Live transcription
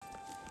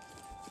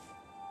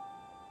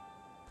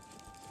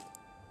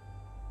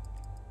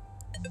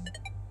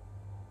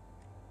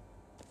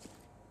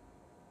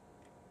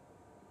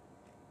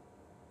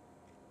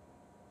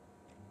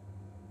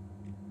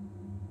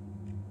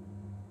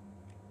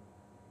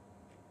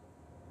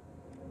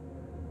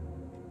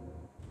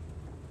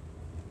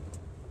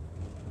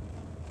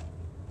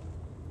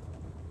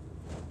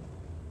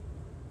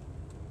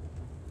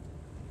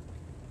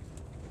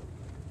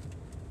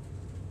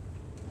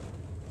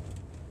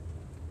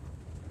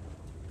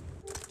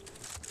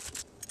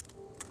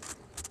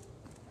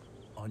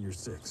On your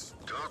 6.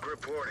 Talk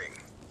reporting.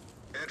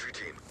 Entry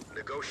team,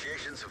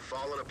 negotiations have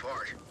fallen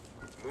apart.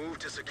 Move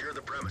to secure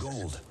the premises.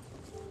 Gold.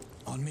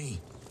 On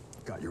me.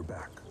 Got your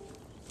back.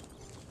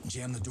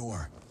 Jam the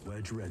door.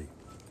 Wedge ready.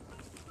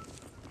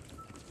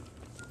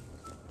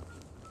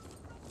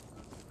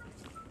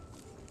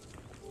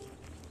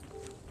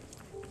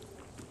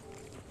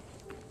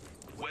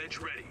 Wedge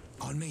ready.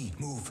 On me.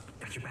 Move.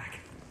 Got your back.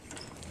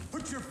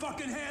 Put your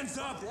fucking hands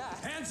up!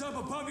 Hands up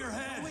above your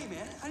head! Wait,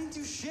 man. I didn't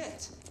do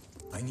shit.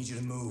 I need you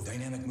to move.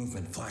 Dynamic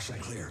movement.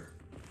 Flashlight clear.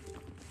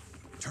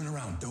 Turn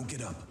around. Don't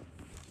get up.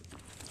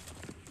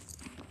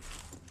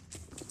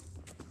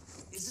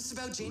 Is this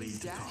about Janie's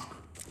Lead to dad? talk.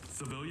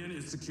 Civilian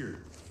is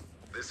secured.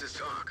 This is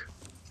Talk.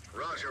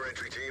 Roger,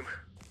 entry team.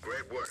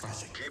 Great work.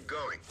 Keep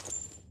going.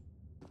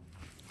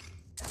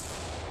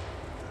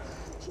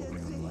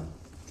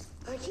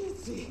 I can't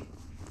see.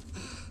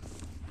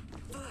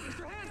 Put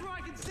your hands where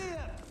I can see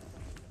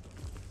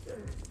it!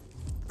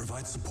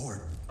 Provide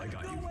support. I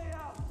got No you. way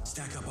out!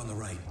 Stack up on the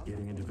right.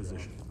 Getting into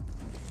position.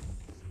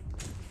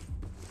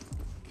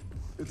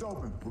 It's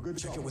open. We're good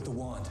to Check go. it with the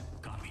wand.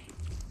 Copy.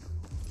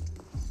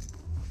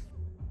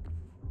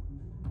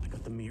 I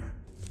got the mirror.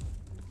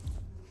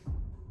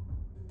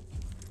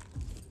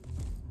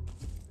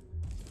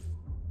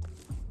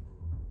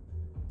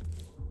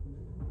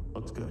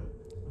 Looks good.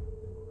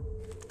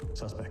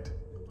 Suspect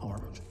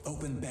armed.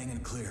 Open, bang,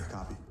 and clear.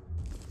 Copy.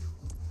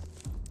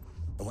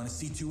 I want to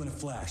see 2 in a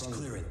flash.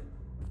 Clear it.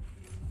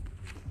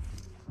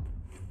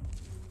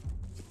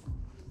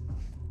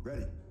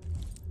 Ready.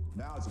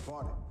 Now it's a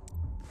party.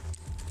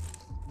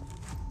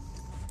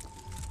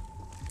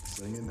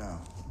 Setting it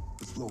now.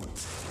 Let's blow it.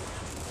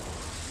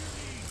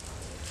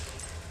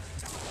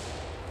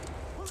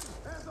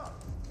 Hands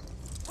up!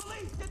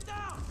 Police, get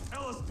down!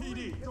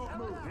 LSPD, don't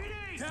move.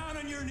 PD! Down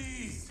on your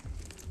knees!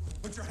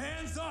 Put your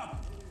hands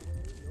up!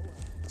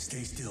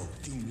 Stay still.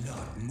 Do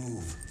not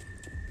move.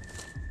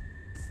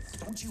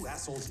 Don't you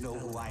assholes know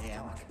who I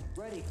am?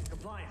 Ready,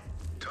 compliant.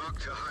 Talk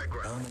to high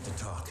ground. Element to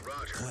talk.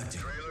 Roger.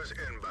 Collecting. Trailers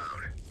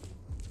inbound.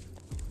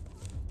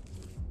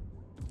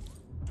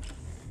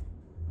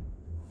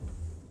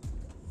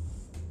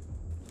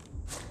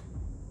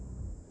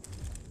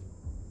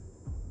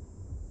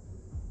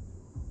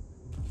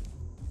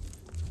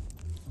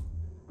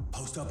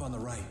 Post up on the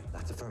right.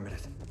 That's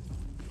affirmative.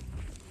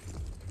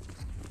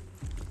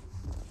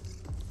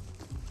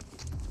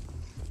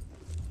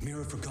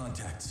 Mirror for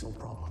contacts. No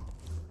problem.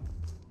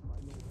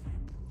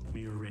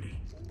 Mirror ready.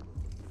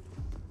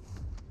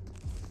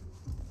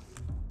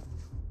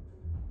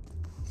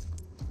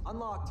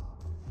 Unlocked.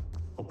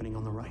 Opening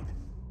on the right.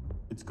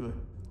 It's good.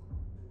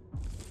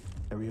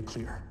 Area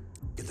clear.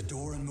 Get the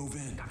door and move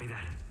in. Copy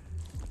that.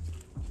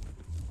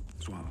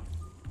 Swap.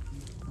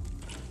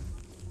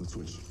 Let's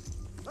switch.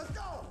 Let's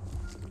go!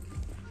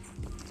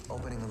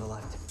 Opening on the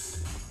left.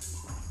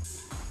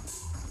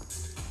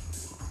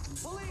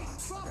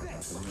 Police, drop it!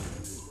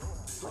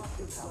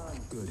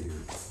 Good here.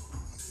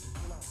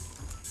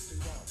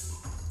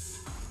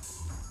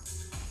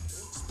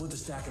 Split the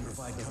stack and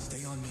provide cover.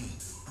 Stay on me.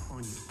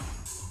 On you.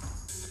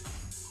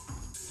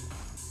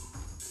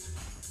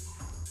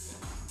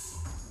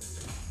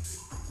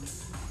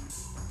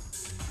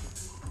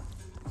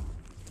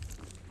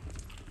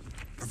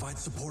 Provide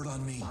support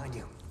on me. Behind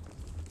you.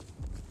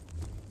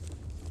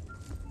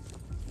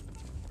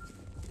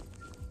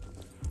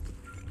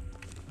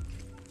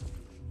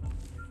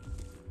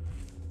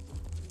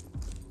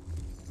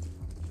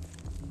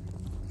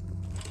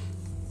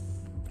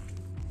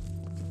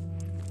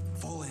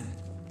 Fall in.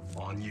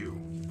 On you.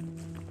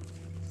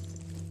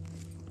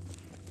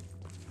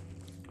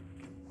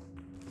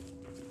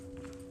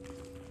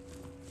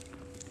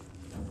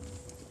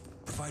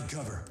 Provide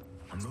cover.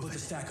 Split the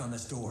stack on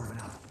this door. Moving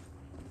up.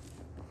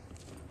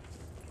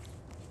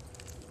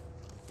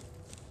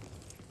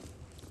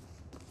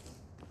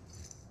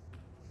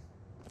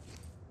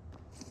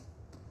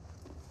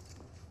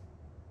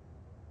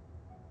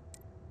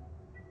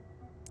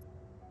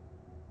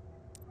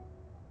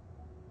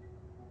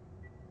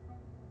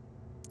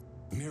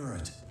 Mirror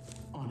it.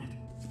 On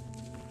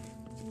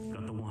it.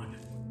 Got the wand.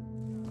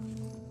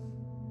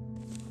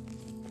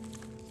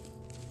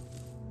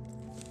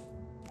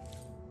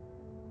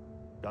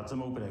 Got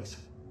some openings.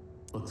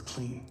 Looks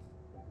clean.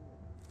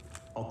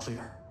 All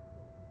clear.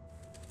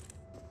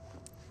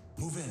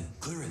 Move in.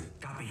 Clear it.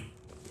 Copy.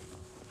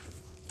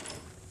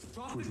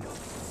 Drop the gun.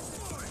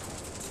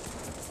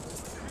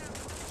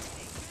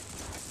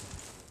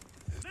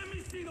 Let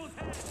me see those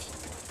hands!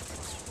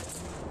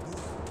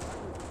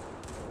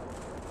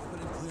 Open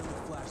and clear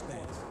with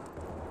flashbangs.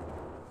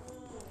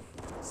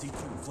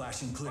 C2,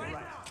 flashing clear.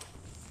 Right.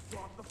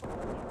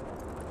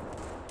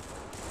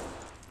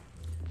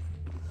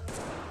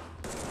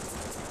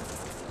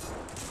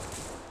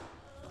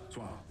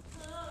 Swap.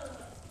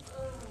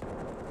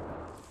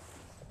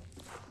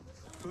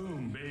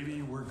 Boom,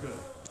 baby, we're good.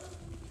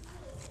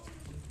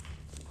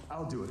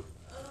 I'll do it.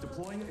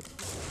 Deploying. Get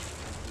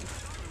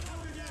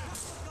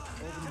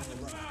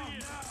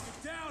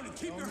down and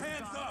keep your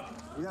hands up!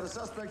 We got a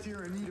suspect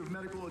here in need of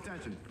medical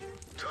attention.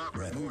 Talk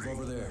Red, move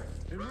reporting. over there.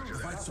 Roger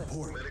Provide that.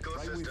 support. Medical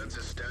Right with you. assistance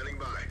is standing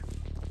by.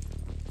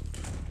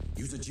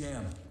 Use a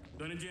jam.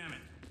 Gonna jam it.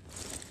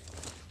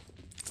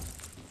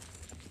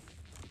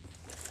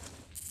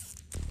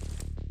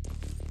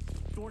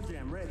 Door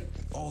jam ready.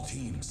 All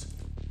teams.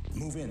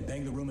 Move in,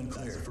 bang the room and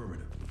clear.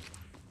 Affirmative.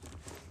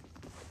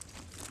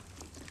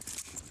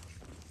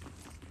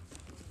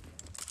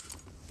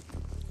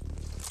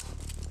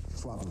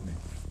 Swap with me.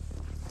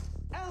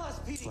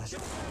 LSPD! Flash. I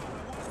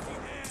want to see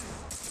hands!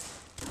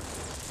 I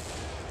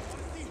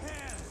want to see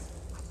hands!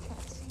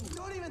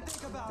 Don't even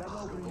think about it!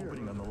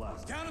 Opening on the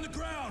left. Down on the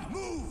ground!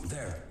 Move!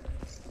 There.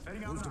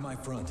 Heading out Move to now. my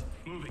front.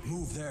 Moving.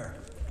 Move there.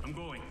 I'm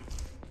going.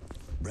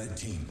 Red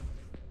team.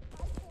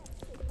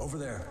 Over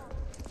there.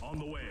 On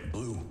the way.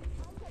 Blue.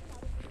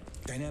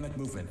 Dynamic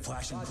movement.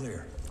 Flash and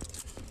clear.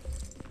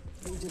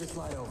 Need you to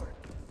slide over.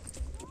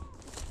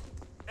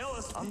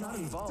 LSPD. I'm not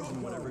involved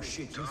in whatever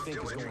shit you Talk think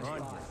to is entry going on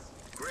team. here.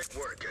 Great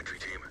work, entry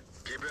team.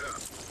 Keep it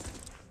up.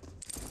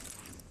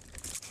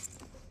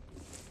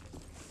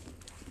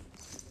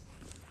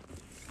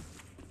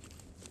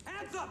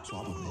 Hands up!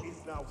 Swap with me.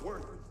 It's not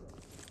worth it.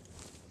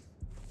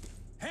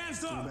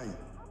 Hands up! Remain.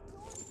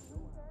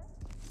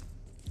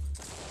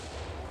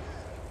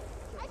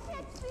 I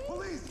can't see.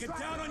 Police! Get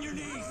down on your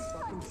knees!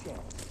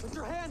 Put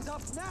your hands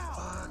up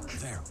now!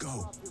 There,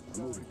 go.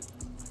 Moving.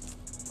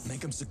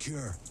 Make them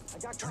secure.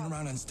 Turn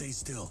around and stay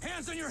still.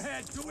 Hands on your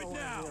head! Do it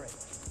now!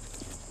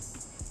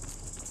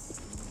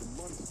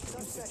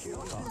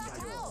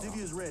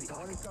 Divya's ready.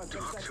 Talk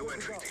to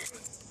entry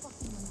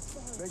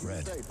team.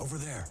 Red, over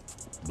there.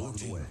 Blue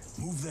team,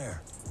 move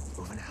there.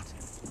 Moving out.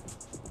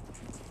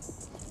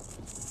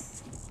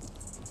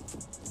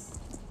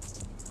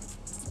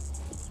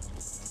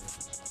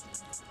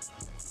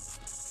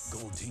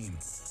 Gold team.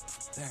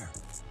 There.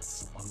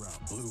 On route.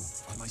 Blue,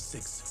 on my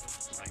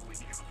 6. Right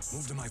with you.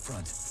 Move to my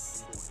front.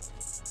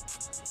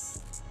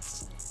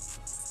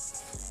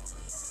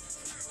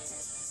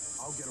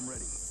 I'll get him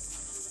ready.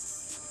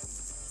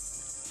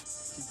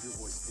 Keep your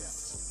voice down.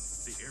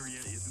 The area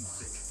isn't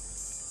sick.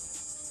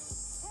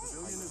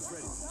 Civilian is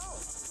ready.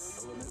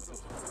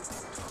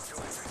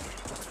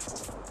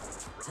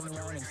 Turn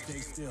around and stay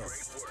still.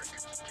 Great work.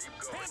 Keep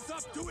going. Hands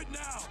up! Do it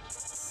now!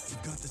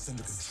 We've got this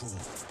under control.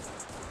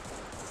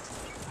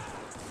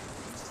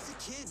 Just a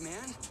kid,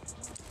 man.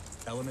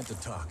 Element to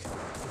talk.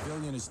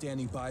 Civilian is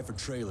standing by for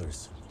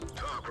trailers.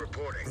 Talk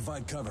reporting.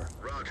 Provide cover.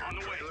 Roger. On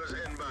the way. Trailers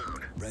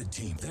inbound. Red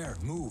team, there,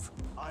 move.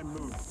 I'm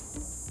moving. Get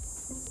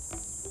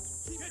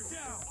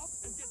down! Up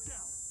and get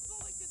down!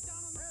 Slowly get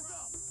down on the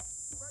ground!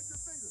 Spread your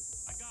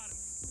fingers. I got him.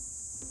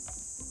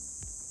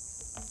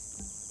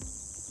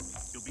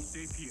 You'll be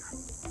safe here.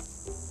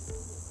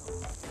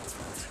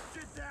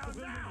 Get down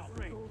now!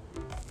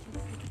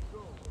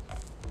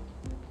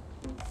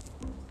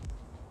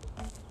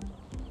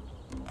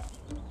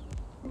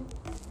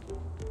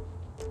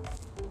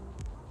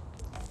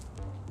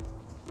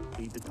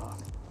 Need to talk.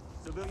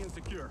 Civilian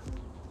secure.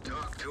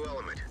 Talk to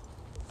element.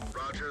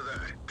 Roger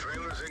that.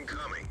 Trailers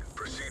incoming.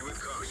 Proceed with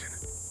caution.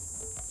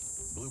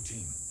 Blue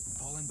team,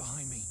 fall in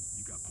behind me.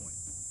 You got point.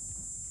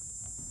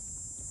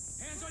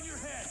 Hands on your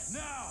head,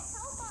 now!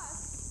 Help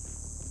us.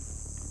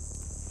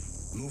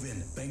 Move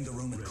in, bang the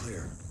room and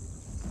clear.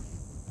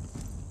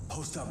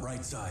 Post up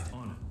right side.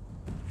 On it.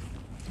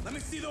 Let me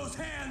see those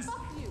hands!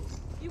 Fuck you.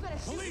 You gotta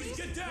shoot Police,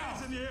 me? get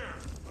down! In the air.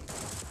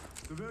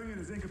 Civilian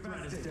is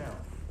incapacitated. down.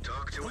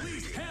 Talk to entry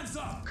Police, team. hands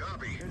up!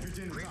 Copy. Entry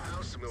team is Leave on.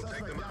 house and we'll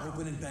take them out.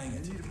 Open and bang In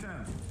it. need of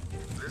 10.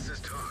 This is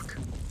talk.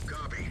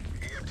 Copy.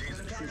 EMTs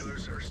and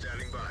trailers are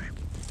standing by.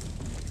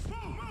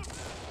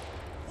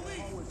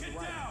 Police, get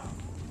down!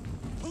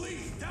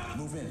 Police, down!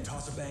 Move in,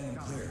 toss a bang and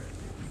clear.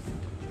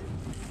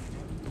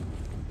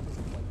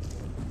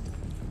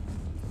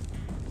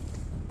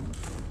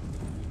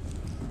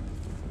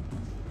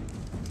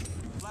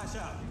 Flash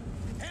out!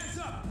 Hands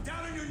up,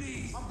 down on your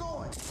knees! I'm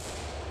going.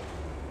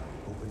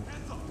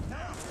 Hands up,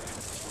 down!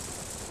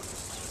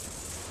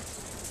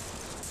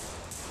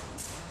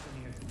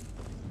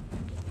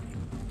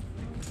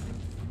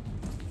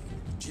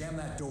 Jam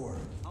that door.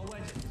 I'll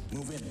wedge it.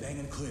 Move in, bang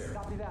and clear.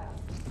 Copy that.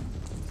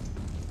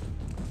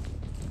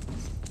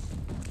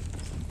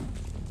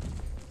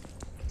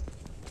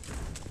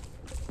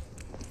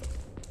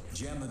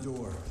 Jam the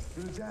door.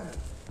 Do the jamming.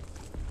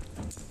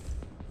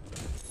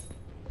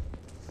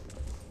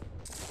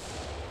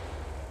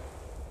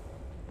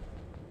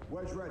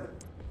 Wedge ready.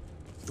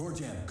 Door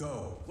jam,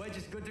 go. Wedge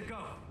is good to go.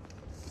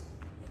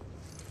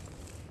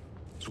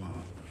 Swap.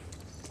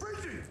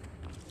 Breaching!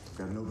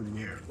 Got an opening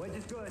here. Wedge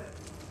is good.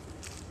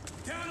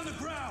 Down on the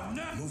ground,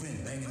 now! Move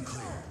in, bang and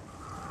clear.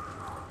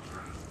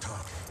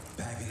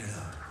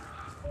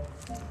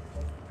 Moving!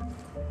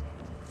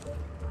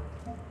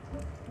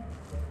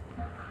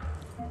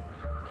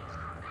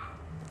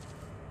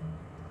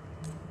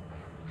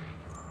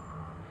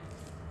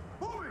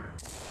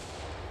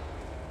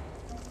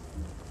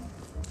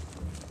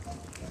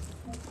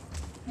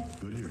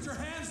 Good here. Put your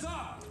hands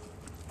up!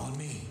 On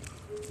me.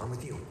 I'm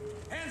with you.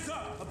 Hands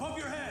up, above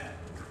your head!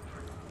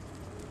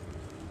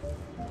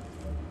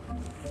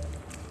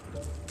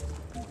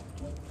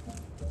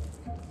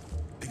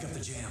 Pick up the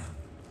jam.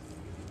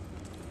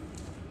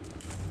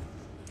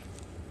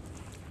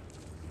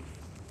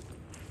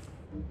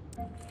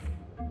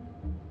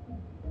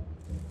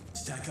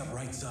 Stack up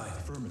right side.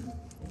 Affirmative.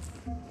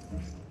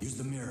 Use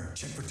the mirror.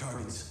 Check for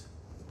targets.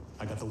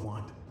 I got the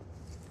wand.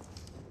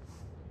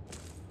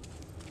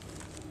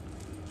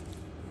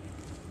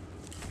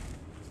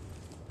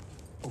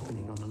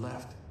 Opening on the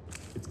left.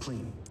 It's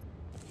clean.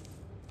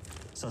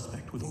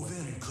 Suspect with a Move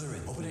weapon. in and clear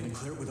it. Open it and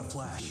clear it with a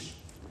flash.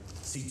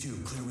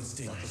 C2, clear with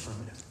stinger.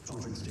 Affirmative.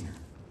 George Stinger.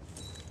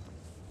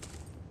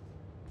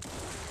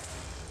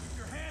 Keep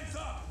your hands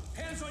up!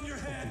 Hands on your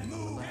head!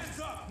 Move! Hands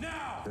up,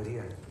 now! Good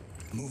here.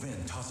 Move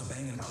in, toss a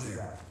bang and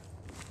clear.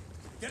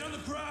 Get on the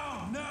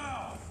ground,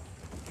 now!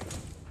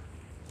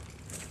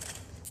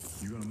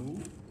 You gonna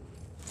move?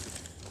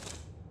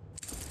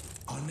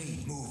 On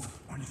me, move.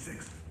 On your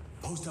six.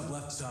 Post up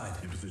left side.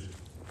 In position.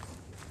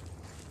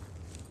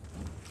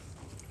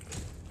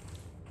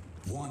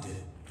 Wanted.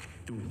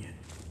 Doing it.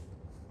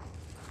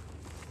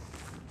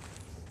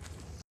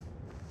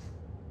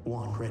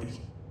 Wand ready.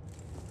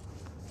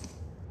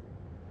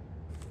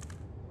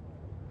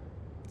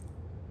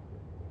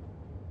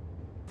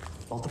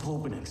 Multiple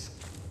openings.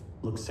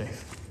 Look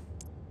safe.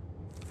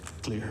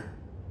 Clear.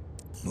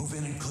 Move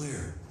in and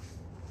clear.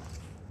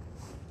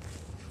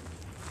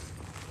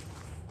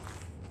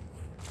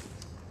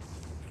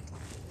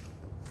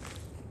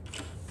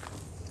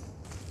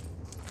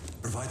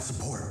 Provide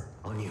support.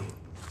 On you.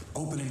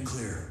 Open and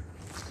clear.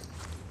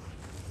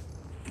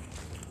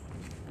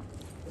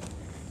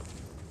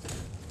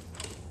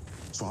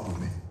 Swap with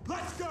me.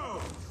 Let's go!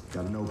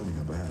 Got an opening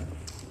up ahead.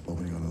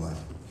 Opening on the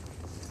left.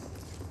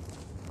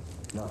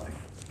 Nothing.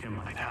 Am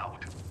I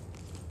out?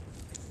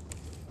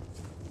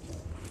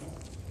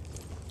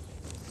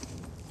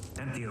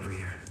 Empty over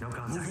here. No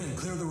contact. Move in,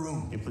 clear the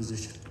room. In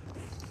position.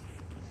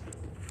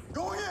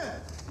 Going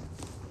in!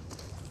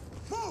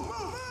 Move,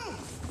 move, move!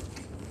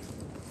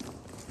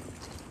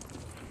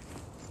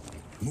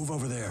 Move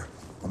over there.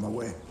 On my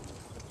way.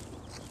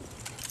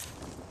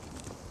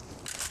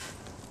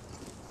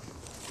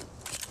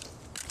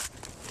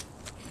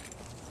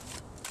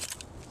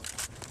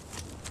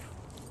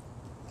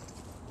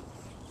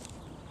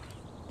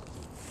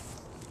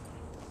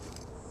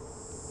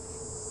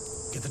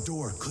 Get the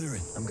door, clear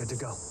it. I'm good to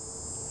go.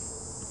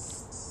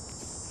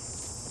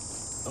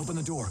 Open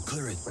the door,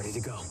 clear it. Ready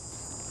to go.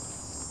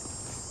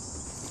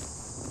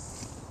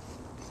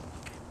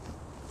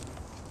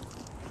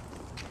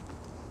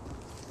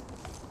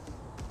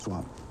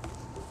 Swap.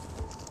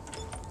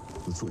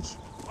 Let's switch.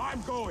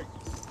 I'm going!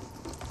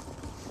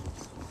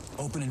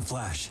 Open and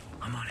flash.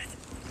 I'm on it.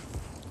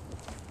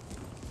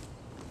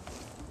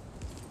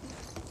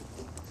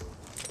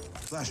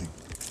 Flashing.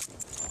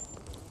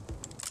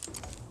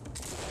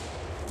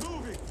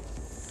 Moving!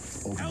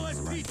 Opening on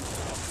the right.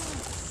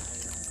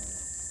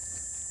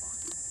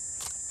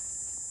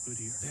 Good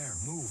here. There,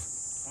 move.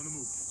 On the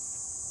move.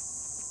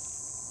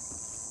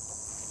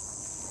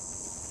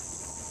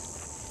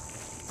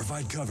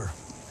 Provide cover.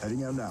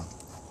 Heading out now.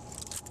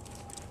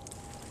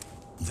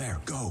 There,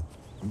 go.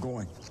 I'm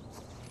going.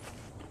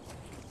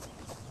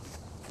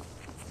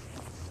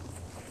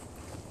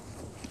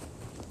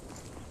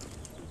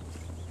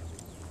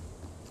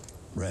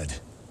 Red.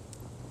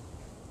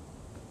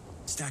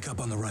 Stack up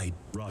on the right.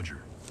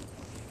 Roger.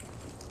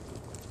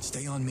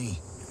 Stay on me.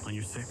 On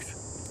your six.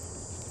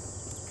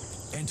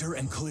 Enter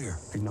and clear.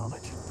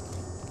 Acknowledge.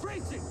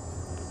 Breaching!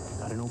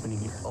 Got an opening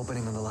here.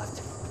 Opening on the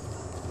left.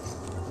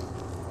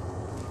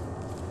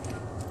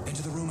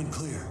 Enter the room and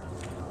clear.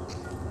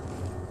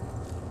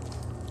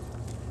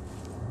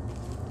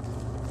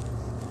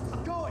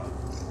 I'm going!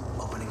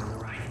 Opening on the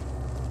right.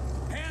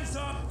 Hands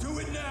up! Do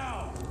it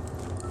now!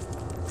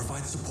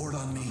 Provide support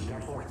on me.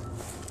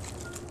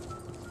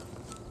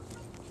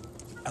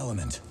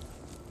 Element.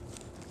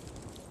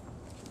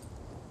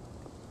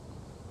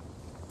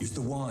 Use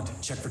the wand.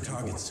 Check for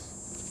targets.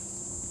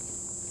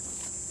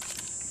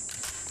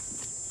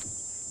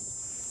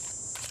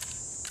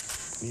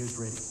 Mirror's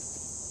ready.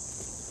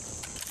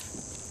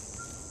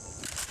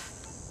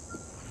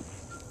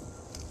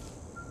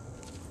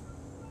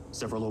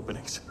 Several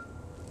openings.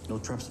 No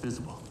traps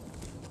visible.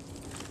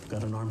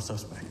 Got an armed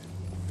suspect.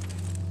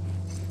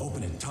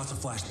 Open it. Toss a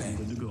flashbang.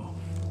 Good to go.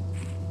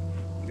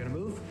 You gonna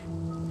move?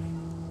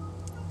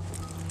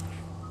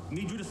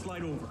 Need you to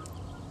slide over.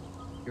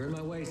 You're in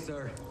my way,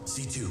 sir.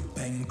 C2.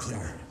 Bang and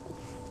clear.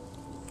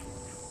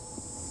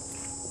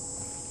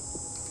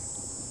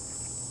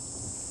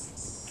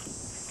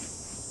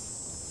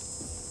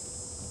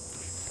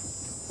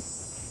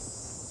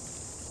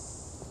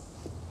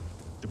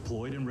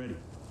 Deployed and ready.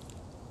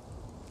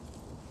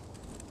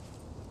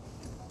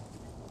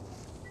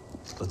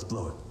 Let's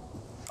blow it.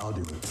 I'll do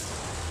it.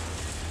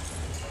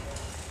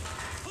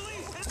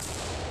 Police!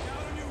 Down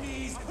on your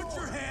knees! Put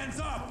your hands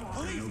up!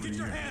 Police, get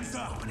your hands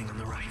up! Opening on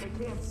the right. I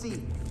can't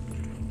see.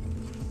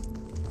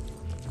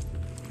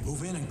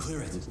 Move in and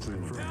clear it.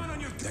 Down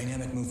on your...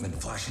 Dynamic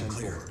movement, flash and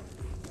clear.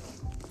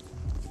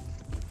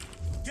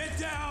 Get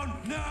down,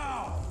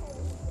 now!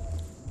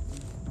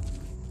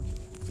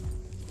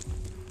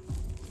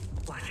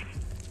 Flashing.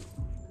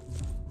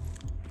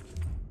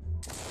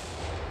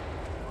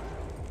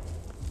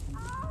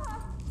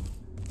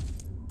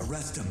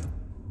 Arrest him.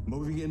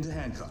 Moving into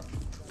handcuff.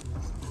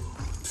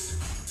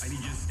 I need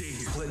you to stay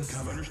here. Split and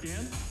cover.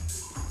 Understand?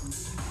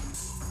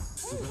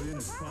 Civilian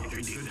is probably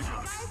good to The go.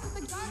 guys with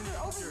the guns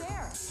are over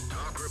there.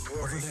 Talk Over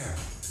reporting. there.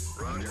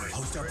 Roger.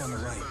 Post up on the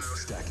right.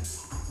 Trailers Stack.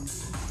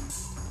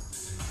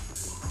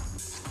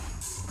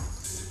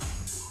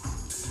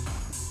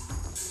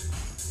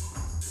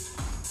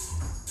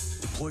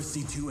 Deploy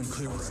C2 and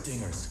clear with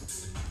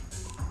stingers.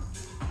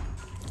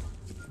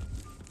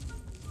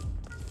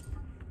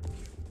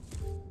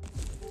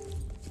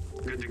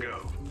 Good to go.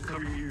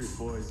 Cover your ears,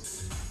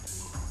 boys.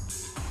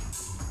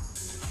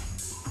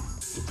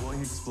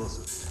 Deploying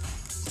explosive.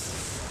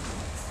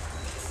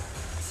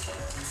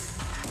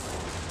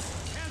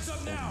 Hands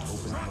up now!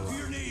 Open Drop the to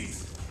your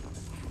knees!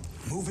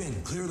 Move in,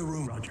 clear the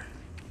room. Roger.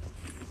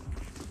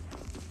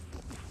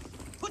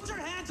 Put your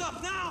hands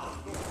up now!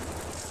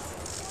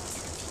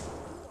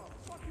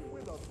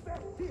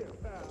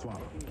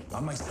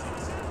 On my side.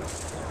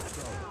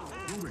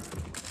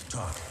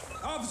 Talk.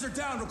 Officer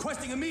down,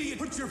 requesting immediate.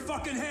 Put your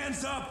fucking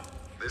hands up!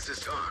 This is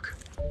Talk.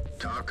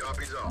 Talk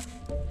copies all.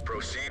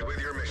 Proceed with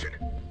your mission.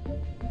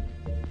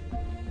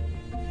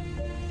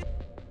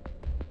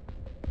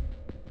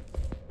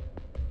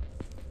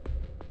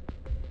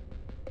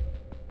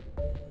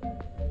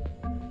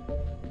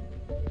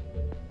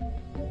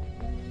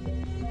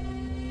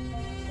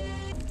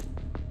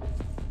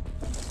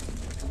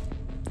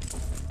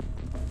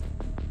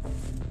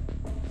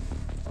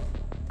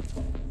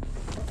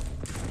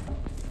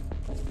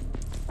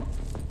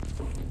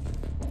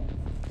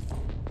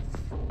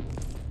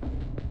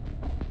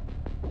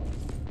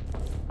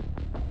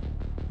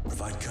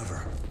 Provide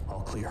cover.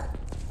 All clear.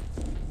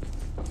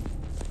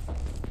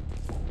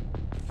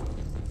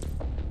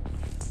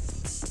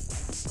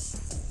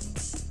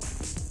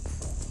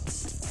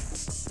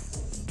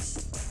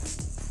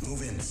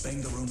 Move in,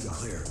 bang the room to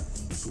clear.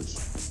 Switch.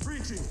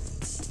 Breaching!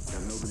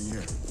 Got an opening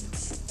here.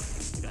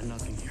 Got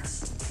nothing here.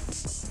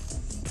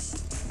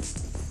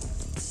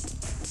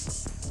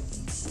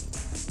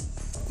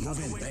 Move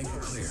in, bang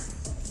and clear.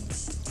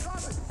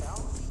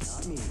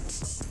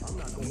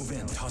 Move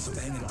in, toss a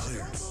bang and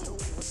clear.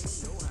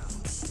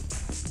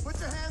 Put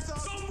your hands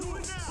up. Don't move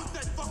it now! Put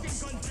that fucking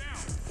gun down!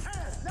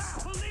 Hands now.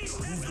 Police!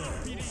 Move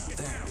there.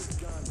 There.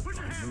 Put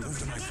your hands Move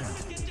to my front.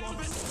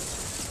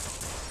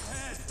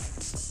 Head.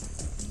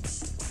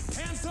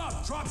 Hands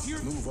up, drop to your...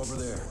 Move over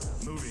there.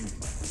 Moving.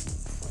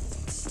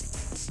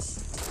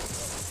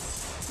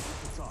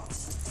 Talk.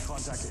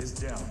 Contact is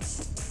down.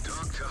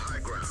 Talk to high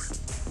ground.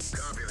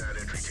 Copy that,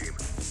 entry team.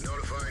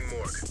 Notifying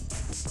morgue.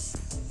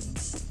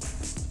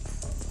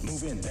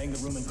 Move in, bang the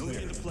room and clear.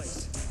 Into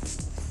place.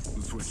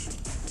 Switch.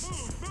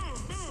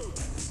 Move!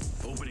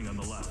 Opening on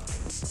the left.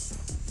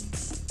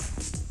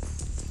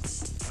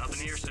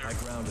 Nothing here, sir. High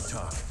ground to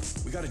talk.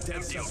 We got a dead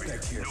Empty over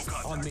suspect here. here. No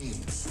contact. On me.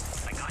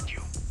 I got you.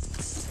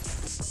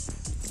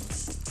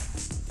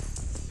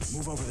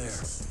 Move over there.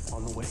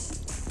 On the way.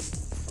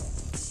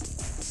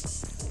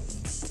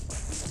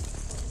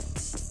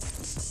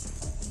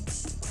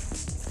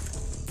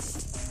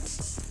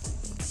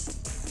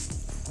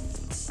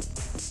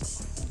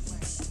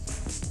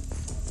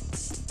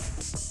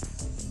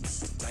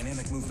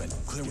 Dynamic movement.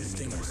 Clear with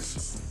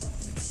stingers.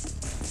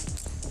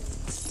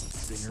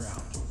 Stinger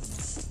out.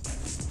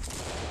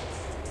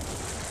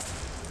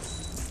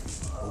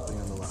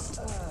 Opening on the left.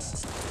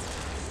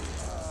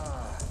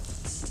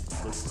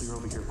 Looks clear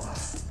over here,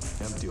 boss.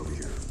 Empty over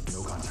here.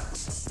 No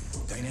contacts.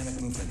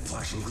 Dynamic movement.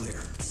 Flash and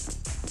clear.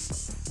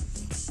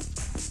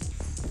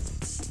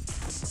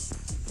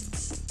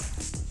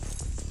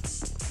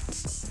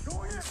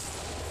 Going in.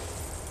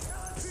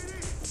 LSPD.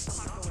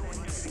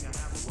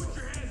 Put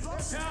your hands up.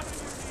 Down.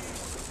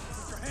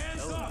 Put your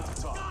hands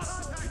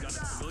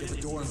up. Get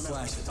the door and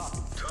flash it.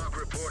 Talk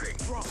reporting.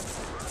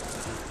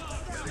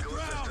 Medical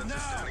Ground assistance is now.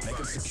 standing Make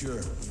by. it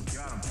secure.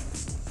 Got him.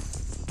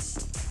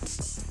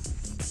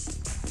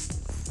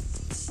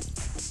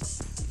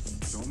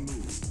 Don't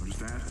move.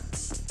 Understand?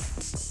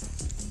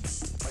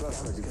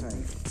 Suspect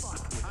detained.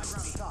 High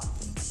ground top.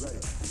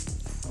 Ready.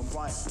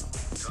 Compliant.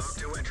 Talk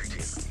to entry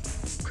team.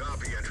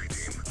 Copy, entry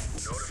team.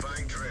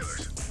 Notifying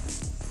trailers.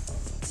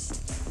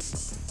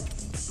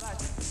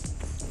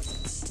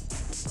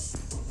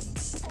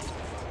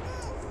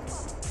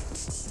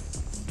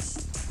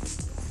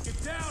 Get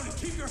down and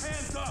keep your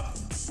hands up.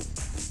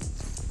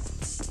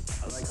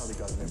 I like how they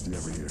got an empty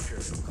over here.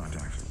 No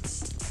contact.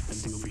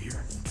 Empty over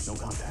here. No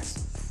contacts.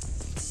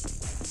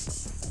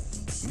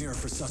 Mirror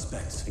for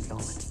suspects.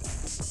 Acknowledged.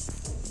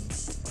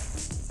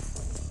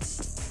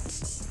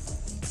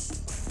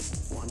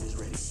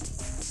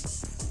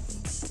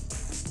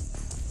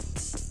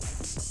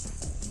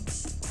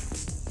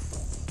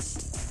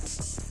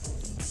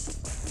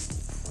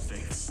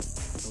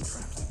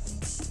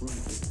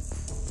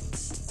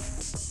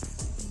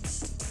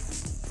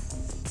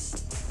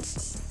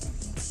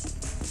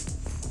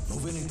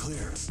 in and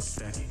clear.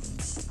 Stacking.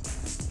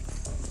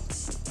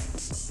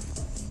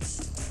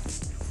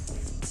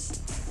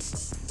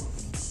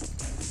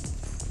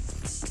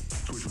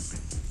 Switch with me.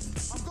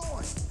 I'm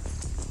going.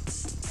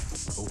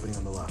 Opening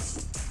on the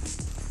left.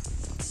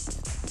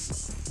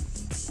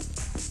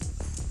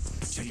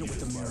 Check it with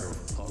the mirror.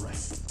 All right.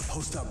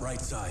 Post up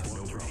right side.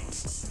 No problem.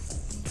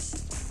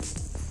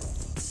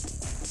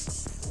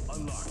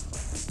 Unlock.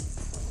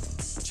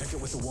 Check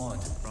it with the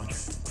wand. Roger.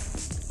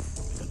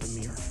 Got the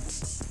mirror.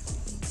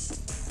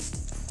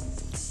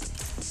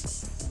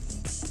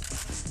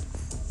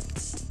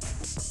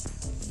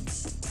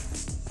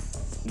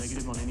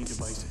 Negative on any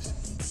devices.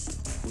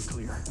 We're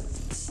clear.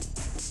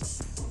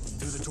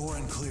 Through the door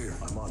and clear.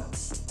 I'm on it.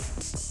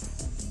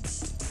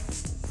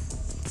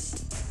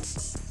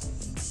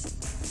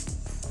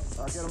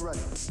 I'll get him ready.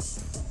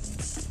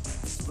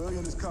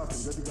 Civilian is cuffed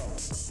and good to go.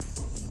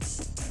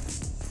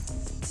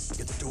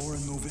 Get the door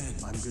and move in.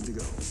 I'm good to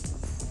go.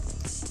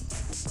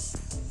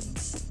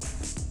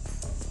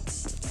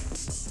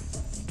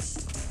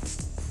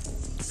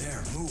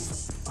 There, move.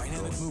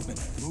 Dynamic movement.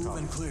 Move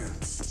and clear.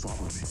 Swap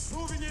with me.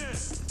 Moving in.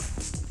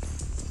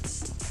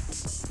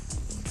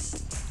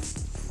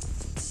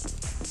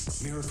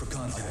 Mirror for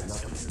contact.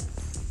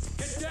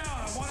 Get down.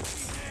 I want to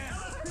see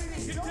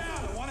hands. Get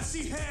down. I want to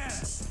see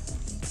hands.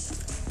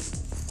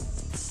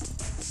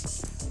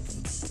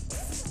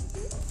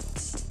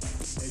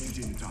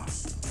 Entry team to talk.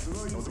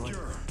 Civilian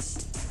secure.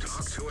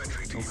 Talk to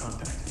entry No team.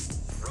 contact.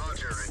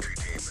 Roger, entry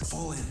team.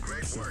 Fall in.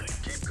 Great work.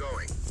 Keep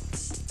going.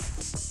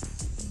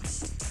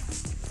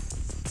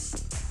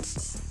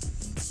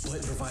 Split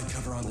and provide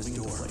cover on this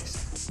Moving into door. place.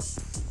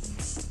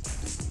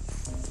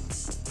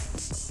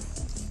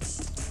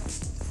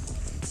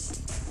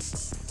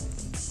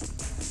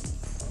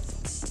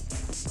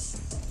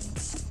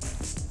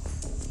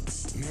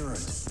 Mirror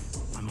it.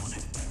 I'm on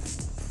it.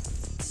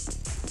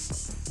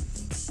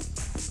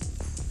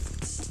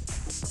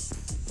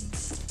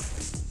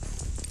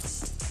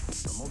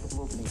 There are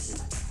multiple openings here.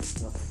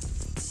 Nothing.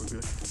 We're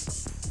good.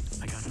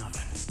 I got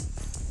nothing.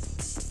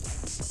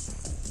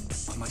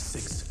 On my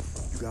 6.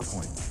 You got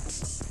point.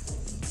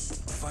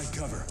 Provide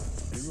cover.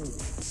 Any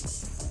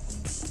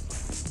room.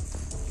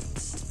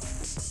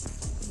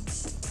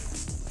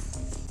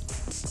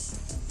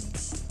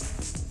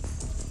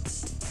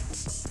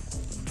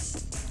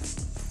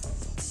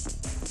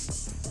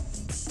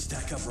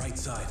 Stack up right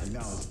side.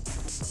 Acknowledge.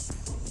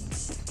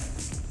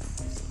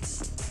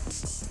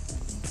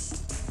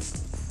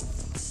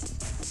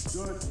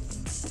 Good.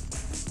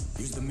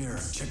 Use the mirror.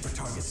 Check for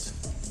targets.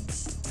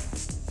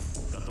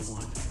 Got the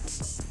one.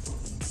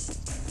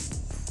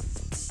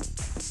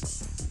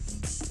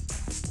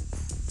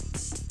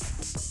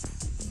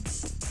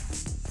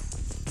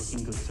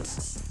 Looking good, sir.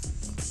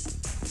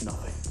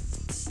 Nothing.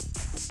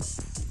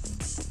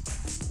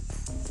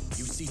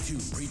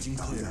 UC2, region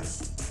clear.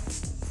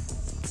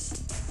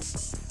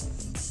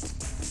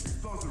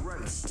 Explosive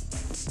ready.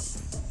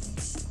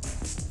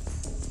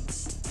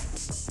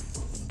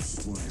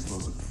 Deploying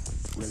explosive.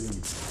 Ready.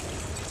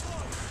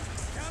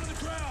 Down to the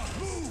ground.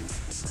 Move.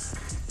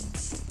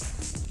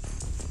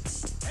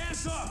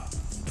 Hands up.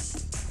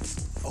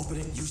 Open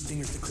it. Use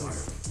stingers to clear.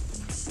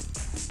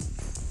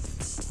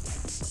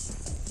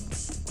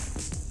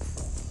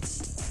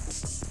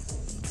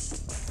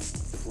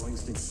 Deploying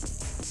stinger.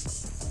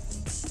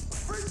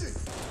 Breaching!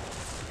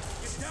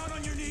 Get down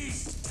on your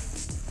knees.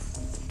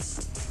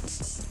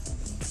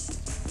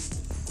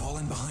 Fall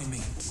in behind me.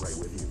 Right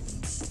with you.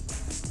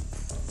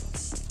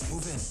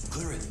 Move in.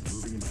 Clear it.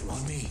 Moving into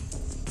On me.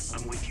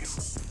 I'm with you.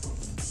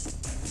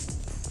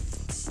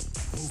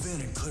 Move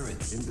in and clear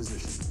it. in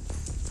position.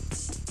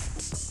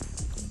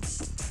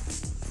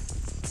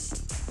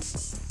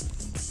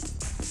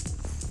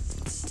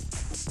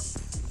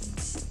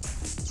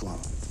 Swap.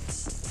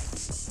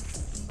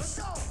 Let's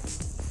go!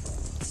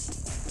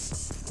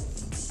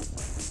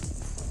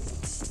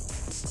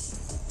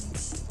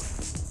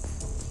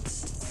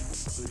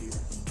 Good here.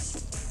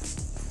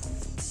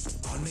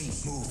 On me.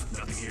 Move.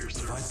 Nothing here,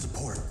 sir. Provide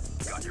support.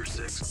 Got your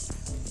 6.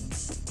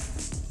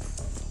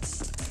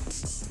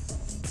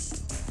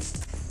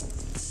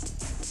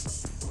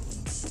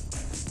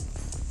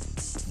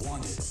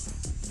 Wanted.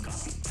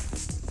 Copy.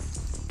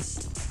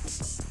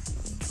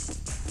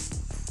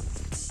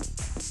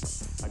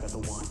 I got the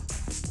one.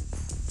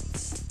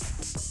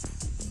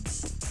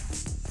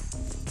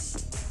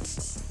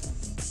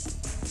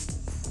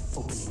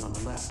 Opening on the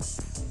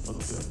left.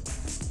 Looks good.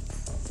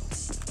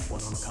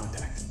 One on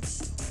contact.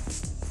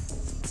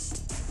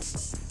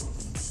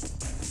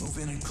 Move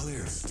in and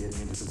clear.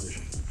 Getting into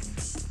position.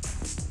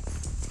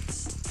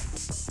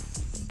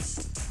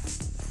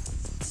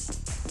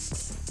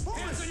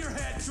 Hands on your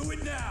head. Do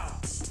it now.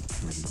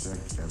 We should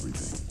check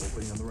everything.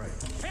 Opening on the right.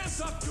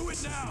 Hands up. Do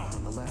it now.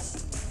 On the left.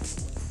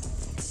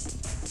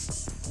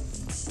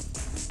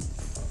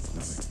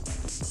 Nothing.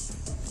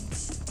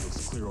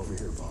 Looks clear over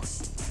here,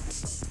 boss.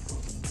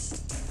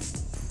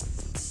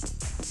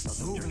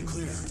 Nothing Move near and you.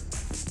 clear.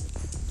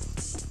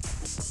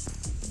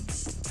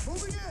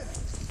 Moving in!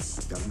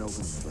 Got an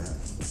opening up ahead.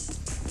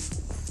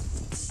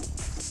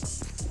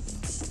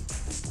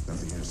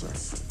 Affirmative, sir.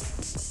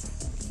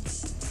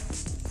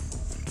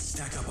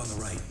 Stack up on the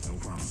right. No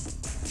problem.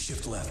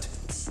 Shift left.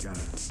 Got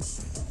it.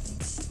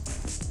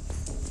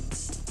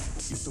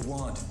 Use the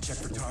wand. Check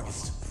for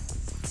targets.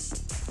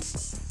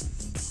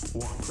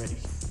 Wand ready.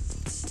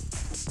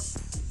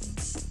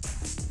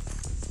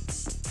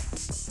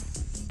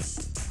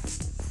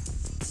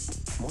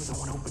 More than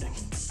one opening.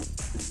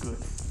 It's good.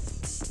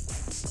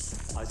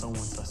 Eyes on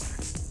one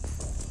suspect.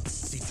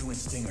 C2 and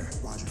Stinger.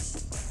 Roger.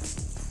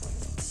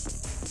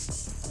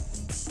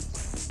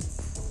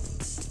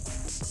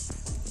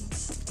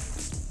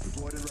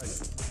 Deployed and ready.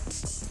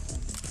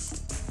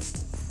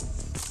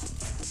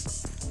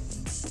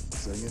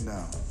 Setting it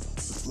now.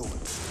 Let's flow it.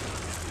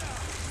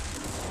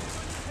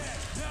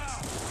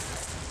 Now!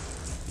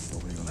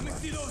 Opening on the Let me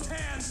left. see those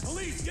hands!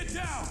 Police, get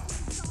down!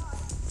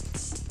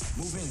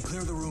 Move in,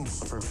 clear the room.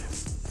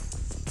 Affirmative.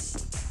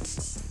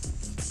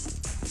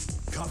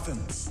 Cuff him.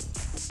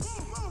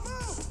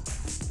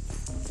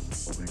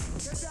 Opening on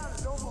the Get down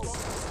and don't move.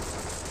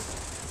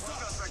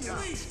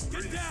 Police,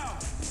 get down!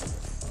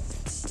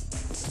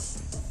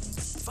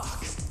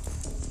 Fuck.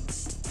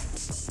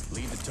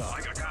 Lead the talk.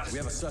 I got it. We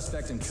have a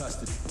suspect in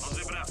custody. I'll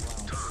zip it up.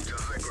 Talk to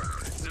high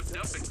ground. Zipped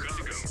up and good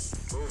to go.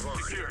 Move on.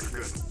 Secure.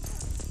 Good.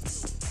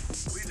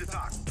 Lead the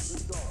talk.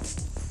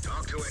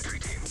 Talk to entry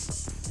team.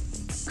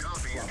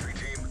 Copy, entry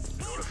team.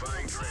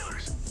 Notifying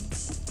trailers.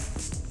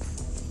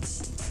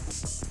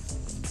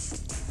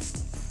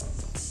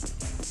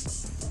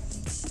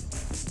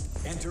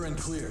 Enter and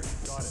clear.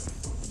 Got it.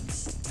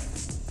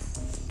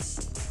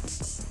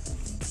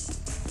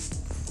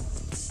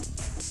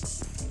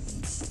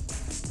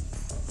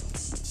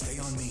 Stay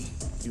on me.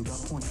 You got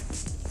point.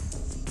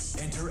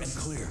 Enter and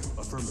clear.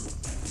 Affirmative.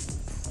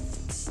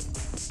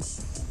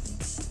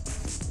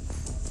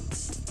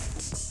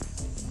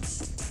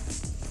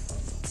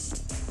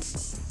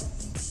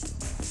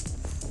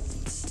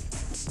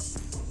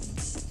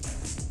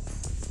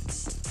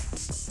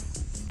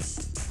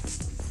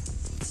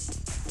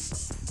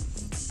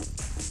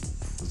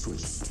 Let's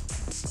switch.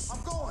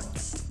 I'm going.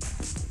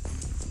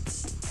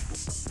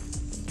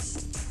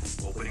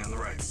 Opening on the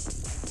right.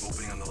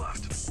 Opening on the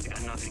left.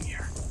 Got nothing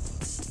here.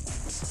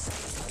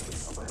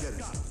 Get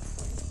it.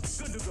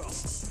 Good to go.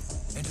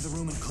 Enter the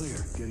room and clear.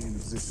 Getting into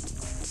position.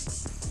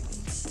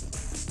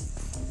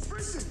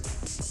 Breaching.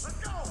 Let's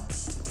go.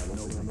 Got an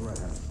opening on the right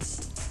hand.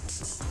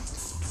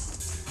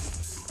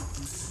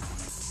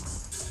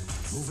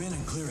 Move in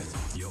and clear it.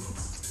 Yup.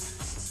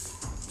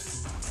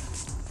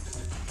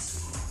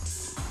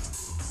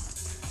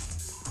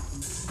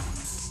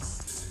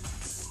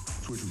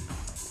 Switching.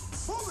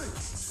 Moving.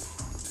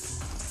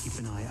 Keep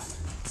an eye out.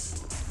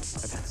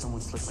 I've had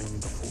someone slip by me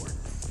before.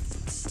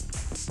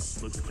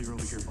 Looks clear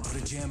over here, boss.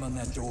 Put a jam on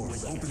that door.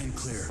 Open and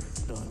clear.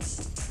 Done.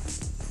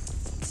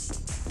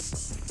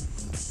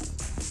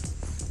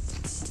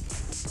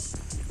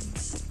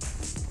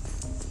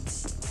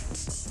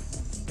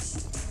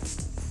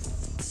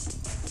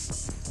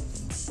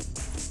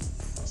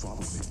 Swap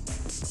with me.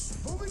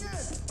 Moving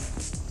in.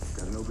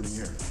 Got an opening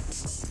here.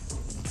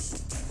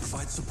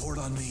 Provide support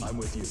on me. I'm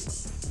with you.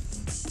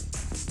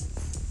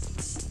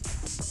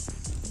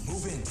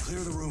 Move in. Clear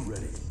the room.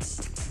 Ready.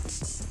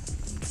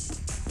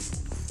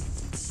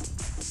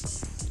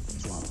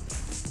 Swap.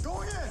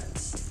 Going in.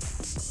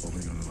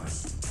 Opening on the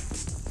left.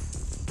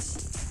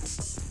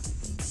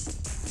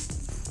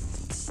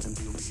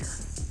 Empty over here.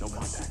 No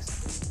contacts.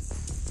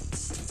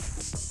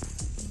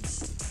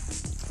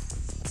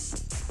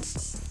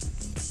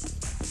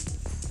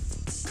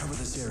 Cover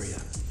this area.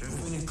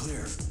 Move in and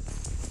clear.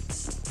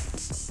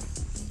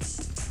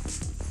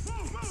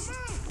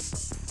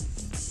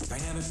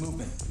 Dynamic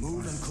movement.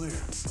 Move and clear.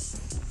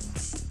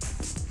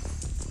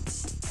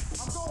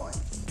 I'm going.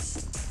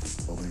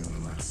 Opening on the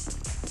left.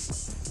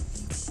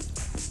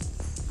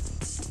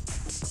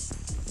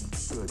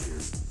 Good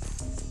here.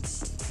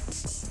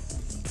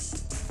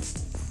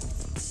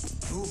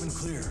 Move and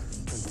clear.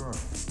 Confirm.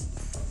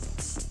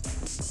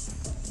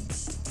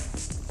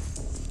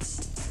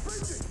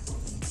 Breaching.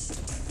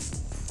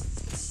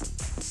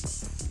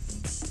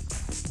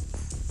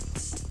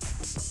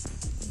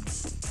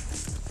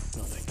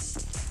 Nothing.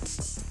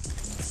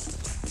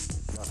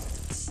 Nothing.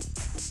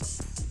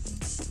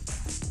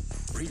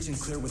 Breach and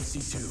clear with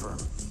C2. Confirm.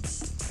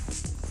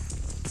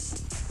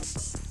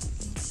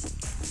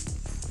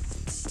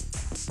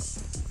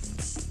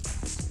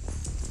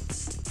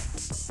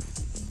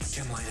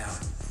 Chem light out.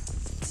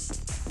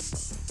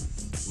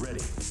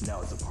 Ready.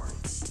 Now it's a party.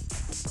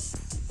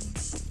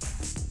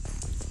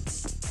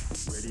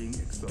 Readying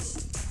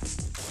exposed.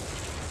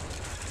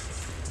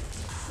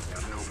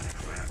 Got an opening.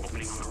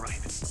 Opening on the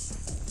right.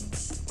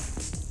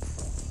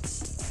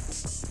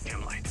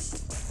 Chem light.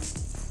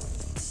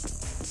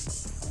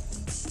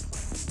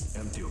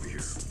 Empty over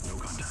here. No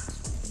contacts.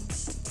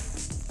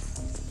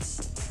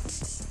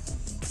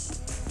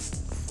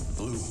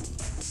 Blue.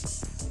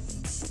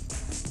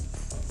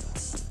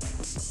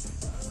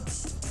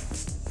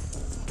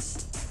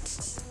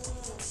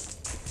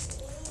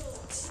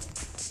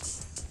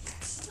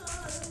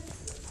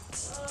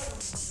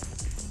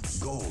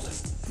 Gold.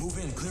 Move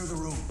in, clear the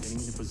room. Getting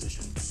into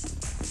position.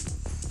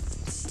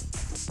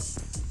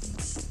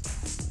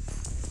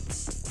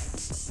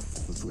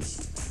 Let's switch.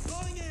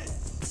 Going in!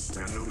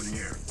 Got opening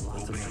here.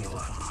 Lots of Opening on the things to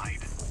left. talk.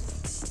 Hide.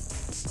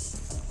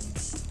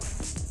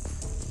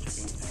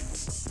 Checking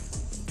things.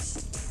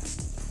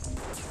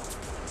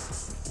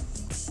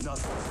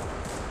 Nothing.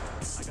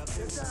 I got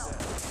tables down.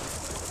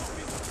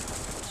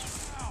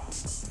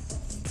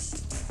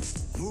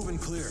 Move and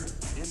clear.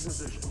 In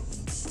position.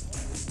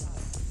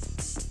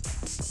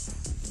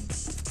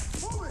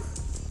 Move it!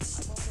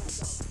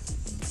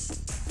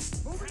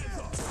 Move it in!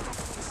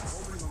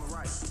 Opening on the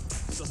right.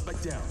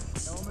 Suspect down.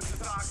 Element to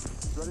dock.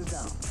 Shut it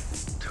down.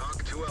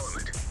 Talk to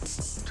element.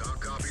 Talk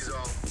copies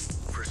all.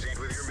 Proceed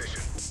with your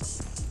mission.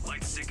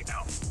 Light stick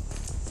out.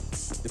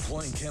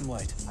 Deploying chem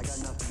light. I got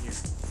nothing here.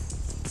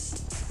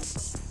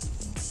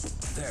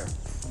 There.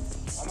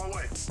 On my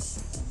way.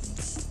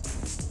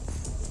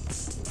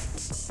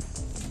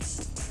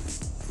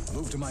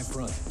 Move to my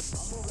front.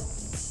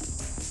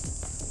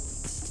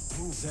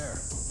 Move there.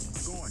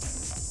 Going.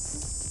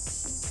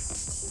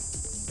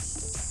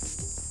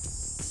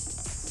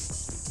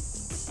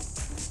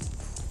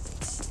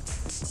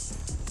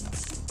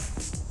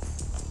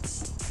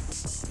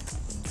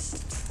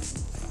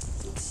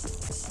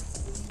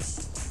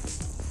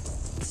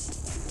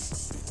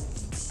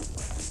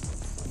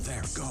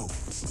 There, go.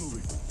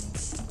 Moving.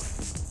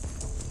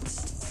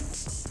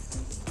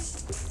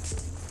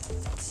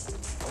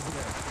 Over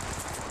there.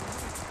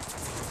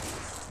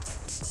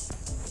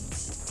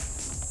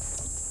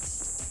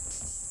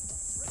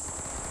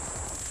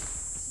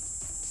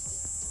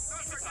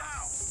 Suspect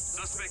down.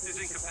 Suspect is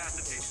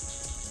incapacitated.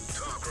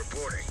 Talk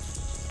reporting.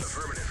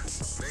 Affirmative.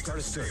 Make Start a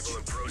it search. stable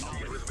and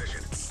proceed with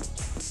mission.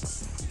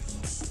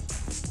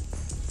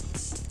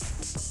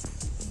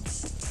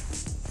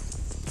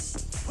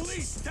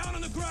 Police, down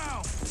on the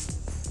ground!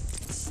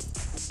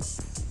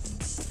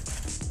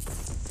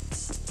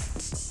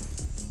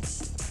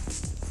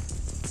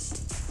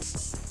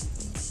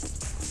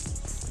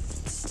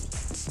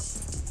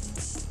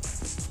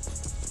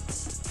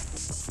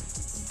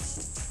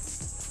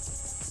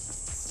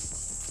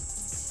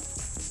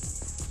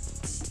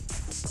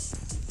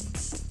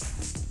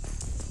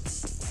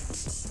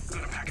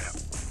 Gonna pack it up.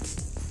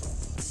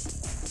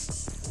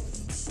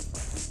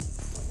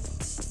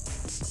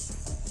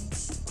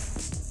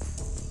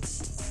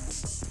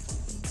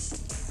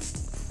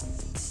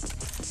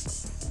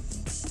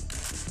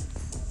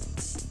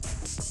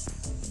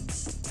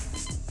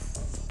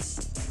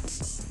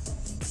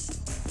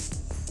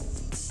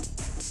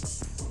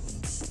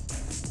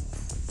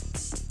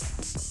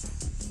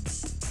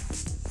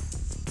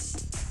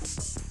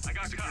 I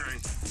got securing.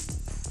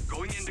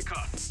 Going into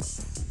cuff.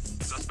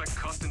 Suspect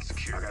cuffed and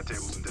secure. I got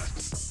tables and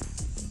desks.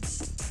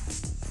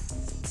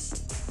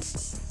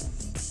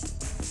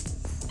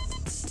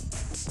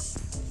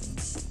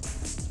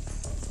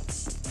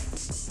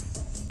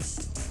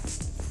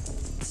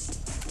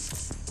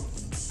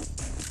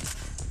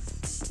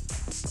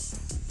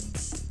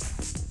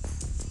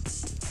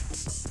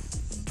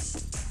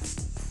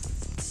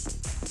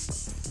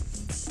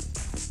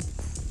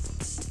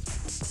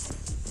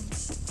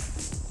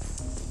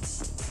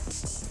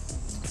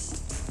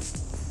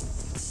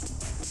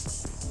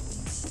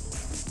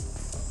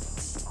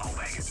 I'll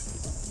bang it.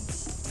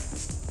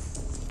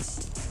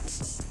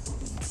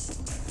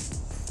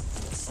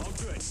 All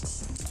good.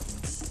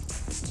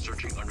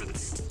 Searching under the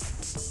table.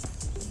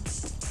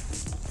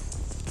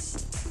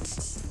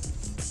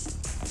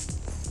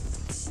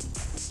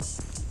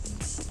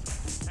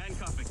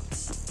 Handcuffing.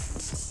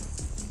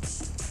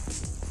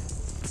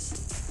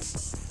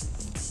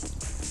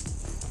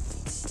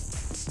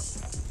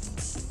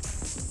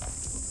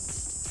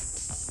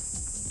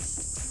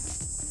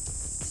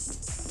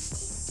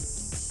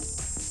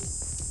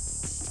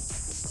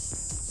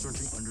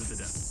 Searching under the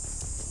desk.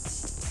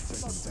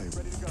 Check on the table.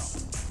 Ready to go.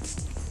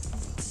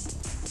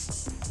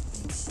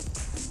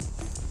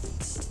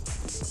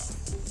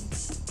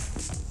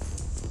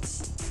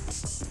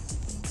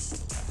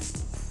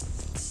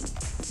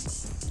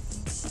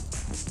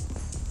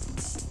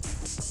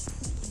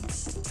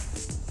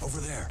 Over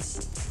there.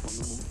 On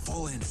the move.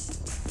 Fall in.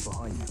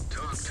 Behind you.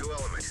 Talk to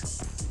element.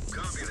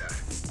 Copy that.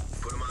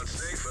 Put him on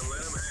safe and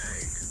let him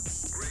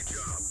hang. Great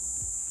job.